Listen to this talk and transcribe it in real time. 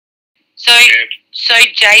So, so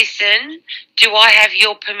Jason, do I have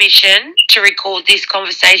your permission to record this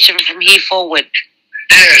conversation from here forward?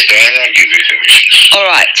 Yes, I'll give you permission. All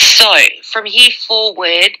right. So, from here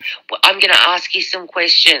forward, I'm going to ask you some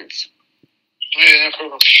questions. Yeah, no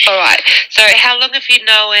problem. All right. So, how long have you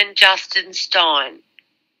known Justin Stein?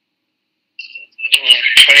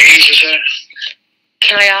 20 years or so.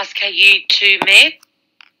 Can I ask how you two met?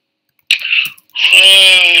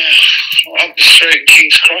 Up the street in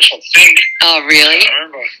King's Cross, I think. Oh, really? I can't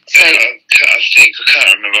remember. So, I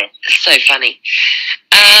can't remember. So funny.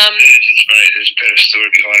 There's a better story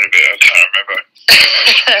behind it, but I can't remember.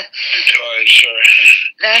 I'm tired, sorry.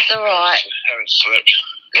 That's all right. I haven't slept.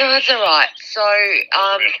 No, that's all right. So,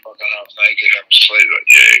 I'm fucking half naked, haven't slept. Like,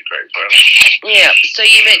 yeah, great fun. yeah. So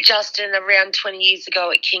you met Justin around 20 years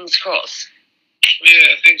ago at King's Cross.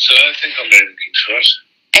 Yeah, I think so. I think I met him in King's Cross.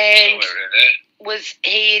 And Somewhere around there. was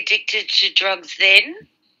he addicted to drugs then?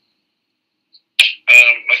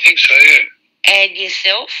 I think so, yeah. And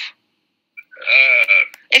yourself?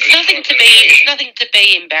 It's nothing to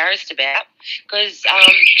be embarrassed about, because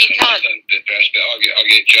you can't. I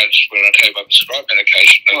get judged when I take my prescribed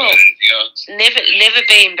medication. Not anything else. Never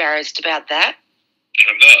be embarrassed about that.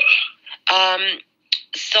 I'm not.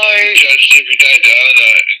 So. I'm judged every day,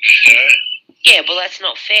 darling. You know? Yeah, well, that's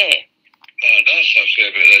not fair. No, that's not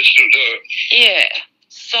fair, but they still do it. Yeah.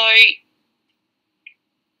 So,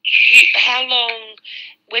 how long?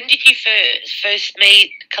 When did you first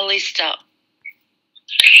meet Kallista?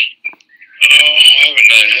 I haven't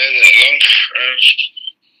known her that long.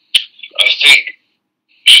 I think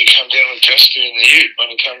she came down with Justin in the ute when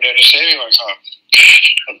he came down to see me one time.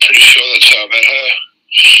 I'm pretty sure that's how I met her,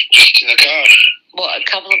 just in the car. What, a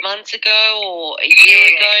couple of months ago or a year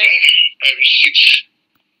ago? Maybe six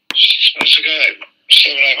months ago,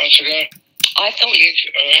 7, 8 months ago. I haven't really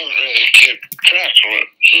kept track of it.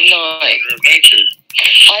 No. Nature.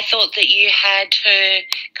 I thought that you had her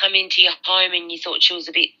come into your home and you thought she was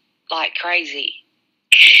a bit, like, crazy.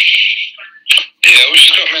 Yeah, well,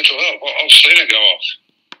 she's got mental health. I've seen her go off.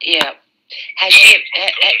 Yeah. Has she...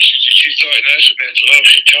 She's diagnosed with mental health.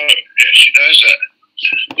 She knows that.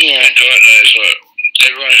 Yeah. And diagnosed, like,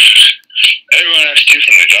 everyone acts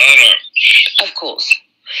differently, don't they? Of course.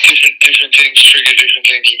 Different things trigger different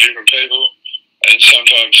things in different people. And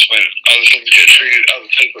sometimes when other things get triggered, other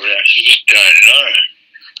people react. You just don't know.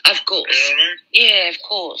 Of course. You know what I mean? Yeah, of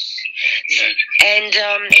course. Yeah. And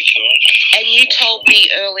that's all. And you told me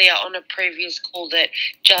earlier on a previous call that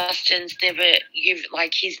Justin's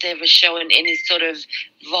he's never shown any sort of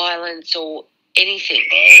violence or anything.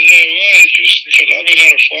 No way. If I love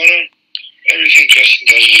another fighter, everything Justin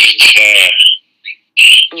does is inspired.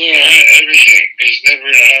 Yeah. Everything. He's never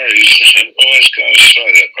in a hurry. He's always going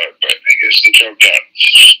straight up, but he gets the job done.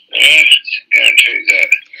 Yeah, guarantee that.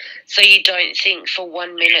 So you don't think for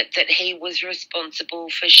 1 minute that he was responsible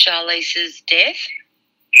for Charlise's death?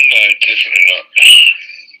 No, definitely not.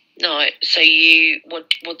 No. So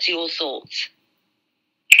what's your thoughts?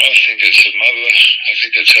 I think it's the mother. I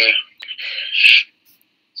think it's her.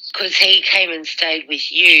 Because he came and stayed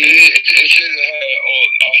with you. It's either her or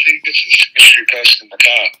I think this is a mystery person in the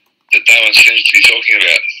car that no one seems to be talking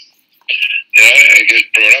about. You know, it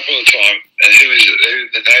gets brought up all the time, and who is it?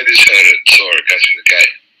 The neighbours heard it, saw it go through the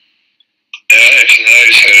gate. You know, if the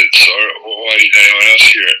neighbours heard it, saw it, why didn't anyone else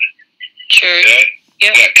hear it? True. You know?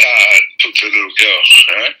 Yep. That car took the little girl,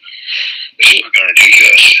 you know? It's fucking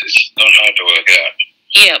ridiculous. It's not hard to work out.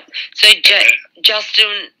 Yeah. So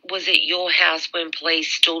Justin was at your house when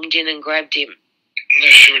police stormed in and grabbed him? No,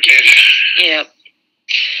 sure did. Yeah.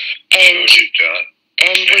 And sure did, John.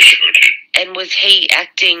 And was he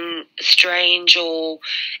acting strange or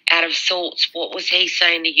out of sorts? What was he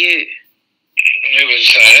saying to you? He wasn't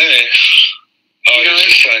saying anything. He was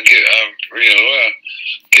just saying, ring a lawyer.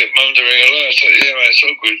 Get mum to ring a lawyer. I said, yeah, mate, it's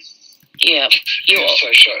all good. Yeah. He was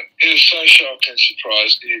so shocked. He was so shocked and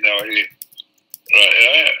surprised. He didn't know what he did. Right, you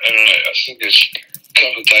know? And I think it's a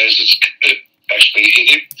couple of days it actually hit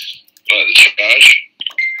him, like the charge.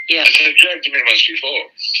 Yeah. So they dragged him in once before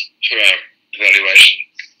for evaluation,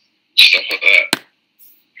 stuff like that.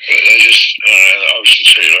 But they just, obviously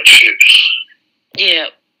treat it like shit. Yeah.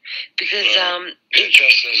 Because,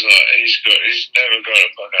 Justin's like, he's never got a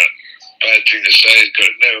fucking bad thing to say. He's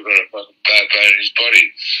never got a fucking bad bone in his body.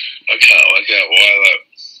 I can't work out why, like,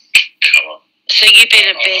 come on. So you've been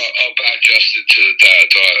a best... I'll back Justin to the day I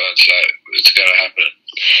die and say it's going to happen.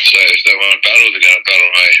 So if they want to battle, they're going to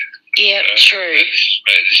battle me. Yeah, true. And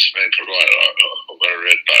this is me provided. I've got a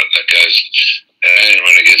red button that goes, and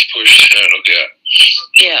when it gets pushed, don't look out.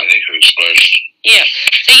 Yeah. And he could explode. Yeah.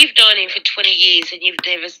 So you've known known him for 20 years and you've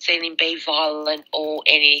never seen him be violent or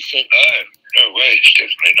anything? No way,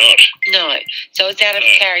 definitely not. No. So it's out of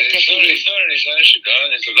character for you. He's not in his ownership,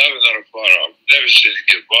 darling. He's a lover, not a fighter. I've never seen him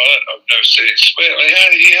get violent. I've never seen him swear. Like,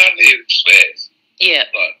 he hardly even swears. Yeah.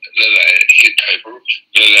 Like, let alone hit people,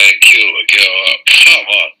 let alone kill a girl. Like, come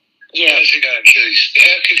on. Yeah. How's he going to kill his...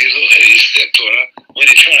 How could you look at your stepdaughter when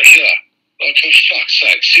you're trying to kill her? Like, for fuck's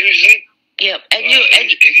sake, seriously? Yep. And like, you...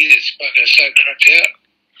 And, idiots fucking so cracked out.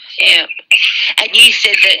 Yeah. And you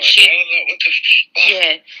said that she... Like, what the fuck?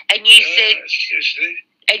 Yeah. And you said... Seriously?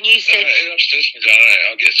 And you said... I'm stressing me, darling.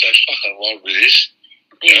 I get so fucking wild with this.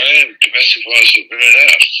 Yeah. You know, domestic violence with women,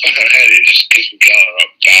 I fucking hate it. It just gets me going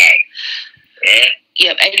up bad. Yeah?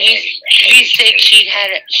 Yep. And you said she'd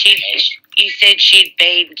had... You said she'd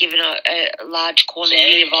been given a large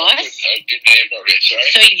quantity of ice? I didn't hear properly,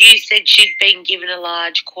 sorry. So you said she'd been given a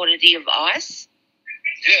large quantity of ice?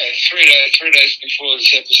 Yeah, 3 days before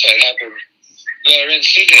this episode happened, they were in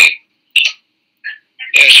Sydney.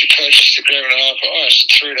 Yeah, she purchased a gram and a half of ice.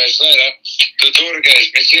 3 days later, the daughter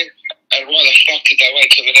goes missing. And why the fuck did they wait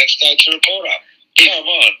till the next day to report her? Come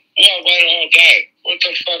on. Why wait a whole day? What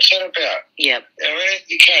the fuck's that about? Yep. You know what I mean?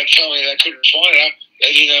 You can't tell me they couldn't find her.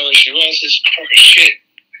 They didn't know where she was. It's proper shit.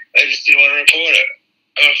 They just didn't want to report it.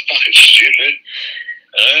 Oh, fucking stupid.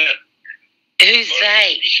 Who's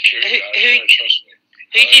they? Who trust me.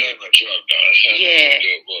 Who I did? know my job, guys. Yeah. I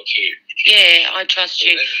do it well too. Yeah, I trust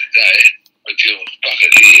you. At the end of the day, we're dealing with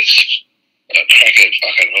fucking idiots. Crackhead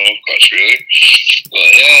fucking Northcots, really.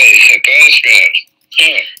 Well, yeah, bonus round.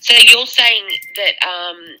 Huh. So you're saying that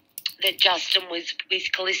that Justin was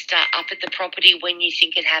with Kallista up at the property when you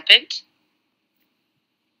think it happened?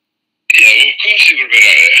 Yeah, well, of course he would have been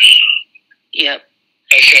out there. Yep.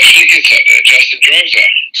 That's how she gets up there. Justin drives her.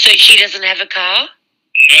 So she doesn't have a car?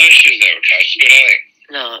 No, she doesn't have a car. She's got nothing.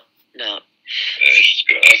 No. She's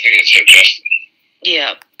got nothing except Justin.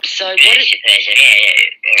 Yeah. So I'm what? surprised. I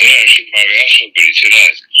know. She might have asked for a bitty 2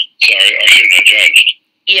 days. Sorry, I shouldn't have judged.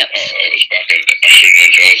 Yep. I was back in. I shouldn't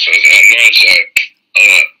have judged. I was out of line, so I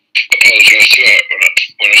apologise to her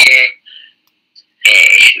when I said it.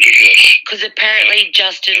 It's ridiculous. Because apparently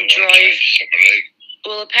Justin drove.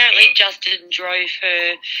 Well, apparently Justin drove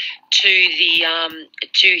her to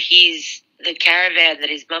the caravan that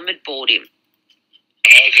his mum had bought him.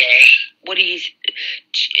 Okay. What do you?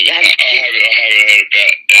 I haven't heard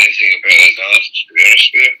about anything about that, Dallas, to be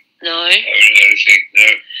honest with you. No. I haven't heard anything. No.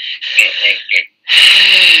 Not anything.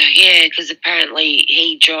 Yeah, because apparently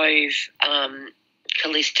he drove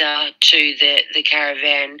Kallista to the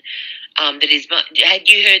caravan. That his mum had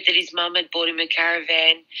you heard that his mum had bought him a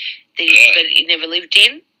caravan that but he never lived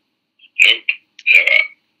in? Nope, never.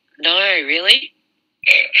 No, really?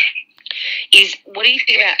 What do you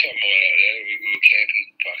think about? Come on out there. We were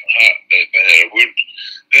camping fucking hot. They've been out of wood.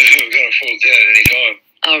 We were going to fall down any time.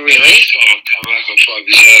 Oh, really? Next time I come back on 5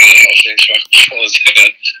 years out, the whole thing's fucking falling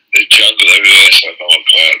down. There's jungle everywhere, so I'm on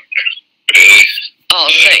cloud. Really?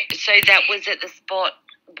 Oh, so that was at the spot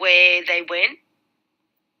where they went?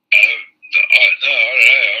 I don't know.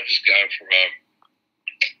 I'm just going from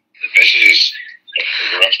the messages of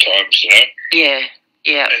the rough times, you know?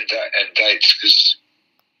 Yeah. And dates, because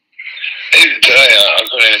even today I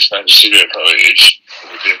couldn't even smoke a cigarette probably. It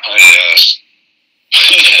would be a pain in the ass. I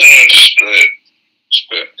just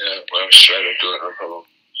spit, yeah, well, I'm straight up doing it, no problem.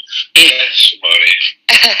 Yeah, somebody.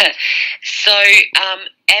 So,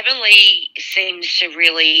 Emily seems to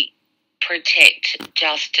really protect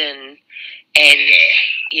Justin. And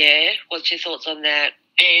yeah, what's your thoughts on that?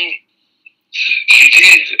 She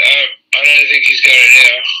did. I don't think he's going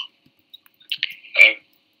now.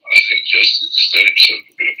 I think Justin just done himself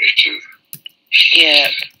a bit of mischief.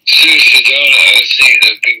 Yeah. Seriously, don't I think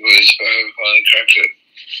the big boys finally cracked it.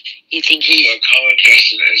 You think he's... So common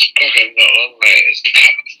Justin, it's fucking not long, mate. It's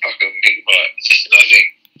fucking big bite. It's nothing.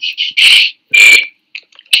 Yeah.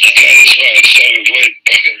 Okay, this way, so avoid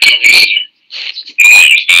fucking Thomas.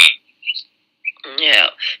 Yeah.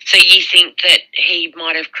 So you think that he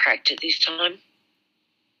might have cracked it this time?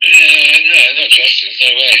 No, not Justin. No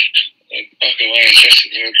way. No fucking way.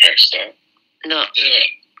 Justin never cracks stuff. No. Yeah.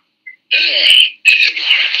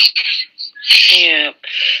 Yeah.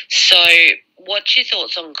 So, what's your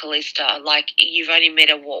thoughts on Kallista? Like, you've only met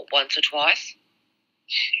her, once or twice?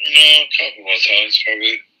 No, a couple more times,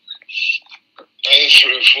 probably.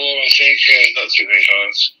 3 or 4, I think. Not too many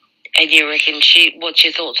times. And you reckon what's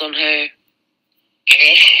your thoughts on her? I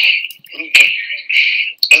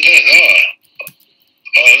don't know.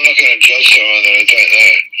 I'm not going to judge someone that I don't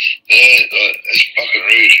know. It's fucking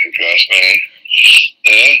rude, if you ask me.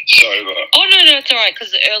 Yeah? Sorry, but... Oh, no. no, it's all right,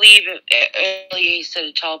 because earlier you sort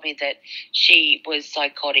of told me that she was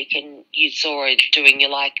psychotic and you saw her doing,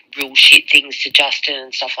 like, real shit things to Justin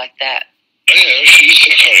and stuff like that. Yeah, she's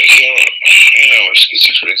psychotic. You know what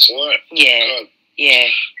schizophrenics are like. Yeah, God. yeah.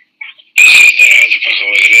 They've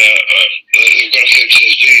got a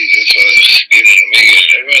PTSD, that's why they're skinning and vegan.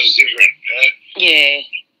 Everyone's different, you know? Yeah.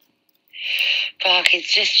 Fuck,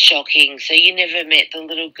 it's just shocking. So you never met the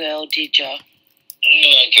little girl, did you? No,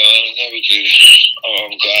 I don't. I never did. Oh,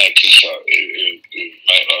 I'm glad, because it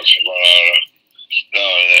made life a lot harder.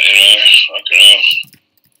 Knowing that, you know, fucking hell.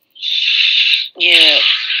 Yeah.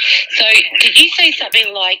 So did you say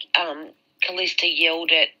something like Kallista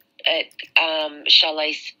yelled at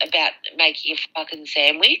Charlise about making a fucking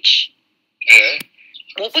sandwich? Yeah.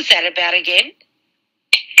 What was that about again?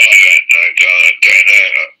 I don't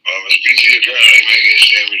know. I was busy apparently making a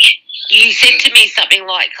sandwich. You said to me something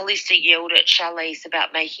like Kallista yelled at Charlise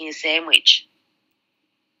about making a sandwich.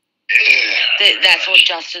 Yeah. That's what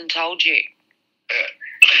Justin told you. Yeah.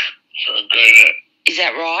 So I'm doing that. Is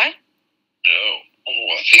that right? No. Oh,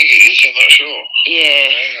 I think it is. I'm not sure. Yeah.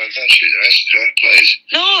 No, don't shoot the rest of that, please.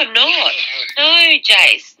 No, I'm not. No,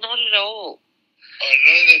 Jace, not at all. I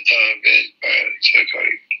know that I'm being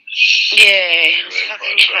psychotic. Yeah, it's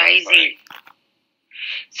fucking crazy.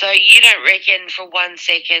 So you don't reckon for 1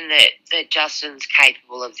 second that Justin's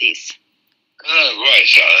capable of this? No way,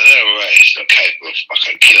 son. No way. He's not capable of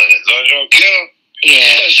fucking killing it. Don't kill.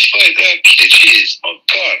 Yeah. So sweet, that kid she is. Oh,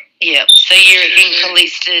 God. Yeah. So you reckon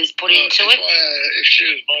Kallista's put into it? If she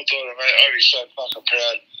was my daughter, mate, I'd be so fucking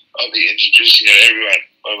proud. I'd be introducing her to everyone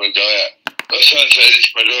when we go out. My son says, this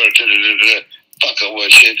is my daughter. Fucking word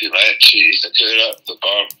champion, mate. She is the girl up, the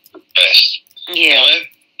bomb, the best. Yeah. You know?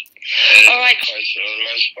 And all right.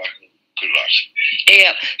 Otherwise, fucking good luck.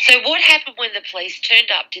 Yeah. So what happened when the police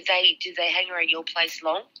turned up? Did they hang around your place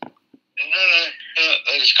long? No.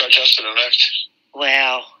 They just got Justin and left.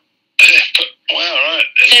 Wow. Wow, right.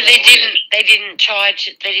 So they didn't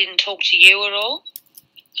talk to you at all?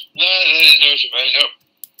 No, they didn't do it to me. Nope.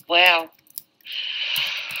 Wow.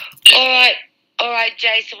 Yeah. All right,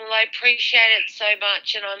 Jason. Well, I appreciate it so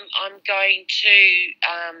much, and I'm going to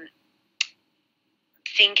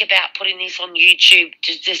think about putting this on YouTube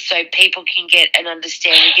just so people can get an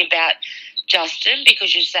understanding about Justin,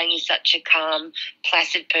 because you're saying he's such a calm,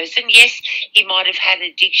 placid person. Yes, he might have had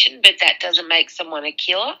addiction, but that doesn't make someone a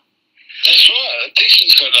killer. That's right.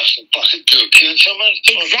 Addiction's got nothing to fucking do with killing someone.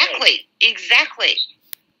 Exactly.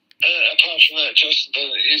 Apart from that, Justin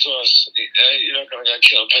doesn't use us. You're not going to go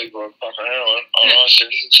killing people on fucking heroin. Oh, I said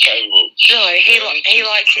this is capable. No, he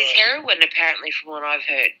likes his heroin, apparently, from what I've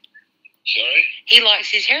heard. Sorry? He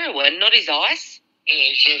likes his heroin, not his ice.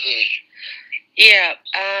 Yeah, exactly. Yeah.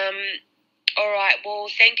 All right. Well,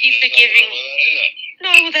 thank you for giving.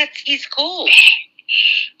 No, well, that's his call.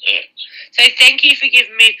 Yeah. So thank you for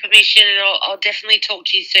giving me permission, and I'll definitely talk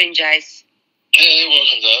to you soon, Jace. Yeah, you're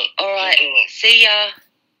welcome, though. All right. No problem. See ya.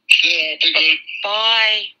 See ya. Be good.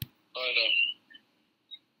 Bye. Bye, though.